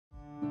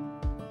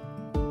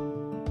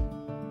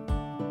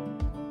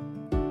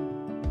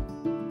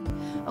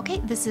Okay,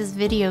 this is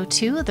video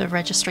 2, the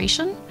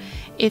registration.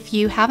 If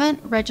you haven't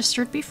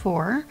registered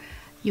before,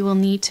 you will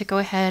need to go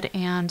ahead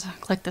and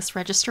click this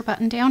register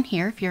button down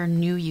here if you're a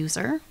new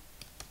user.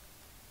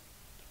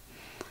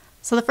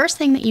 So the first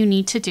thing that you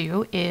need to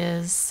do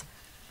is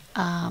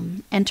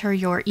enter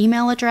your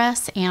email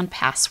address and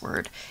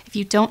password. If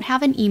you don't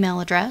have an email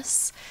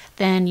address,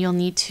 then you'll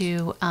need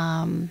to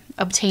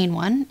obtain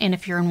one. And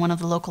if you're in one of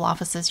the local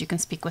offices, you can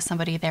speak with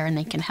somebody there and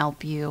they can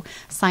help you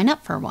sign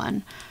up for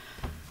one.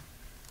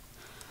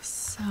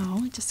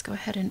 So just go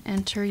ahead and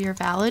enter your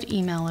valid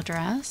email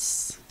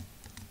address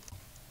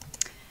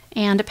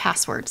and a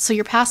password. So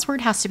your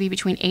password has to be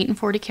between 8 and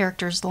 40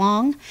 characters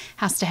long,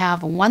 has to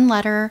have one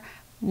letter,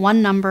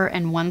 one number,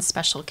 and one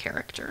special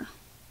character.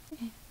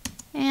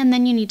 And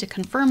then you need to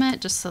confirm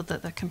it just so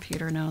that the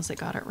computer knows it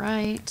got it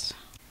right.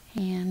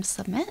 And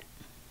submit.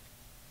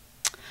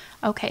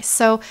 Okay,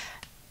 so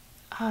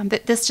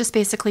this just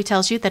basically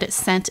tells you that it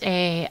sent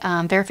a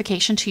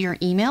verification to your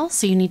email.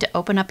 So you need to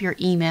open up your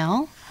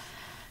email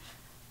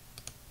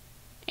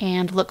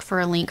and look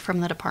for a link from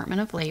the Department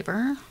of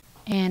Labor.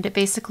 And it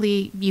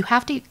basically, you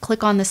have to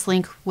click on this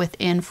link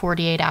within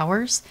 48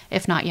 hours.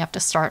 If not, you have to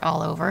start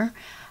all over.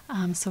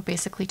 So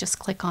basically just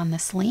click on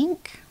this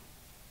link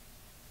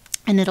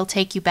and it'll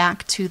take you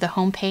back to the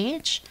home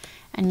page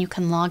and you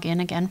can log in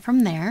again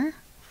from there.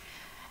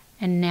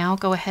 And now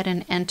go ahead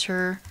and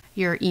enter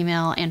your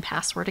email and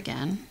password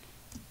again,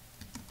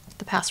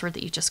 the password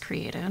that you just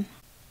created.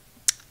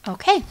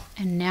 Okay,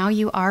 and now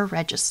you are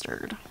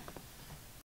registered.